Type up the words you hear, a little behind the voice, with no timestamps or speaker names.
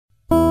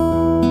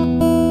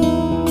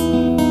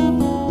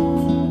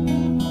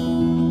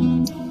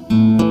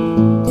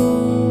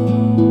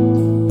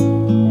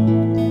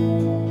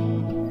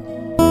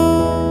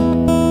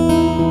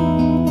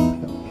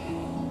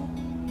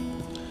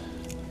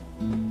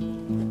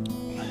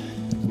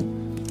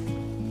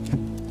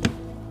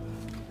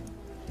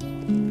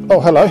Oh,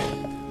 hello.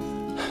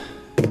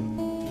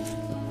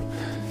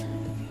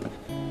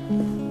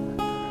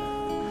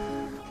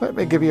 Let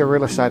me give you a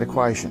real estate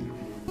equation.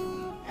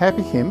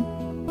 Happy him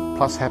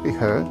plus happy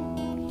her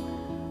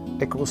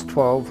equals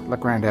 12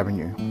 Legrande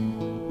Avenue.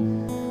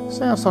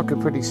 Sounds like a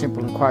pretty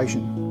simple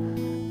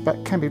equation,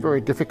 but can be very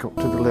difficult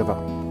to deliver.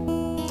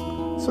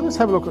 So let's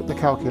have a look at the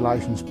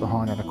calculations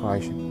behind that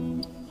equation.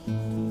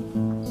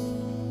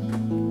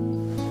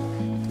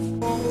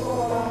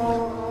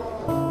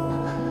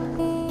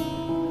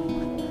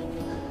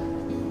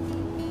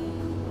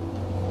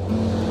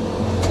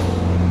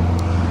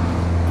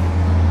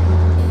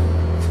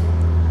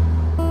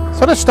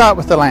 So let's start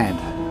with the land.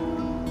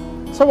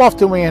 So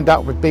often we end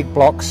up with big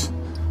blocks,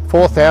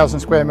 4,000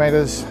 square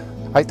metres,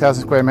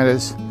 8,000 square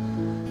metres,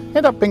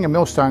 end up being a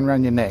millstone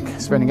around your neck,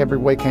 spending every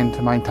weekend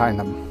to maintain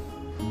them.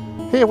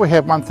 Here we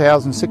have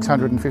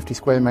 1,650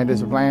 square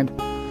metres of land,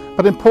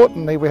 but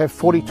importantly we have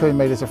 42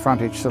 metres of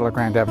frontage to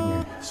Legrande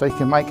Avenue, so you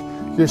can make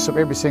use of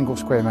every single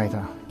square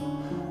metre.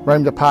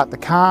 Room to park the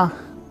car,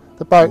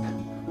 the boat,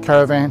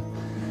 caravan,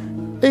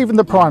 even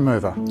the prime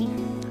mover.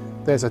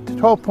 There's a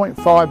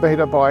 12.5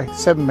 metre by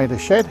 7 metre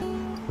shed,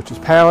 which is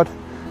powered,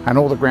 and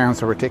all the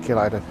grounds are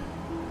reticulated.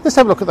 Let's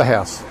have a look at the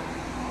house.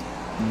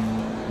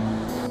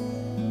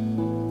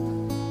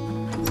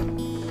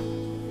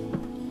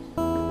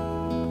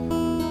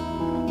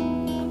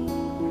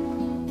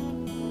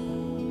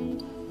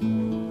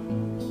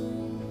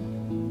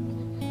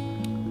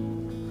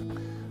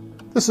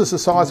 This is a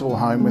sizable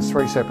home with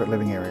 3 separate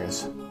living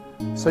areas,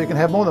 so you can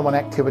have more than one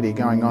activity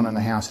going on in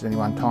the house at any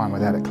one time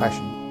without it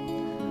clashing.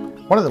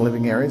 One of the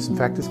living areas, in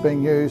fact, is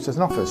being used as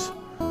an office,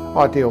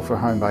 ideal for a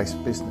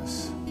home-based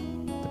business.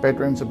 The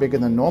bedrooms are bigger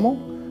than normal.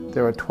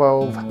 There are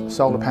 12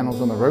 solar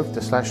panels on the roof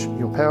to slash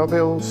your power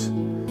bills.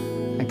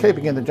 And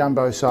keeping in the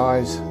jumbo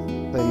size,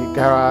 the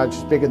garage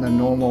is bigger than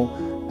normal,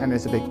 and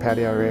there's a big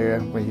patio area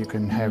where you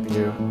can have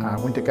your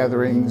winter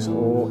gatherings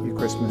or your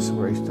Christmas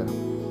or Easter.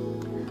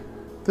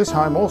 This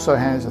home also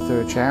has a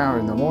 3rd shower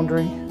in the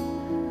laundry.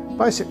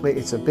 Basically,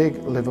 it's a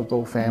big,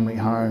 livable family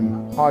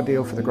home,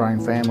 ideal for the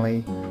growing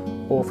family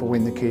or for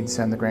when the kids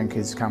and the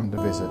grandkids come to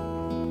visit.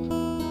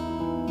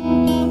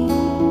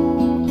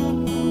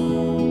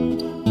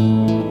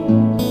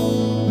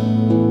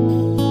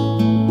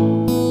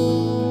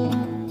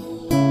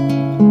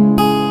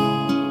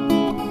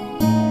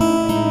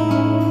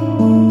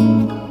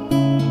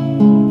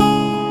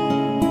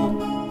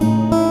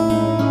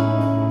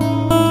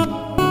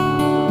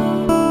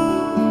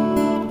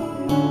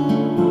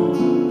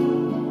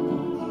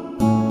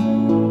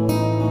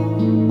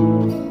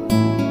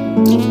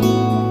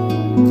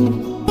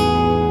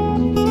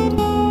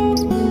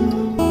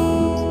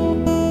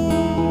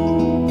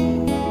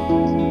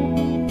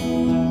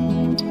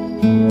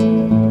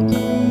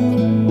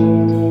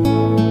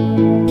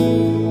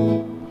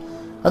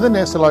 And then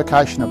there's the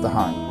location of the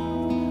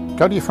home.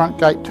 Go to your front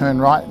gate, turn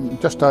right, and in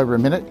just over a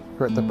minute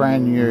you're at the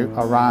brand new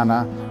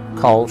ORANA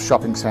Coles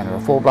shopping centre, a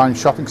full-blown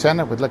shopping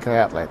centre with liquor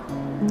outlet.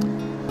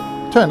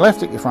 Turn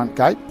left at your front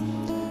gate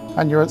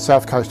and you're at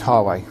South Coast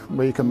Highway,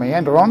 where you can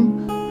meander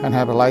on and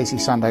have a lazy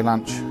Sunday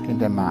lunch in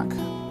Denmark.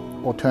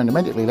 Or turn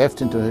immediately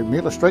left into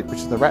Mueller Street, which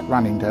is the rat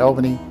run into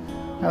Albany,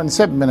 and in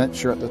 7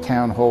 minutes you're at the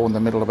town hall in the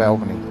middle of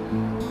Albany.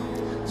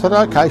 So the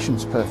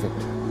location's perfect.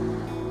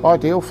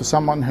 Ideal for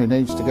someone who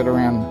needs to get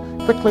around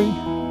quickly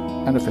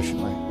and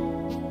efficiently.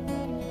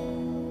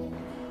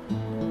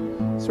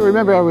 So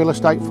remember our real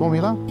estate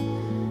formula.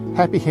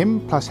 Happy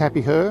him plus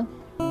happy her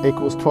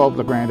equals 12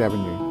 Legrande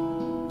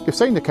Avenue. You've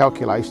seen the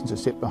calculations that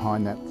sit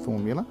behind that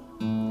formula.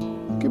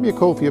 Give me a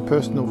call for your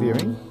personal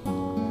viewing.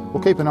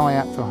 We'll keep an eye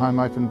out for home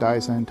open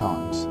days and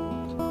times.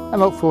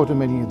 And look forward to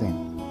meeting you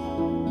then.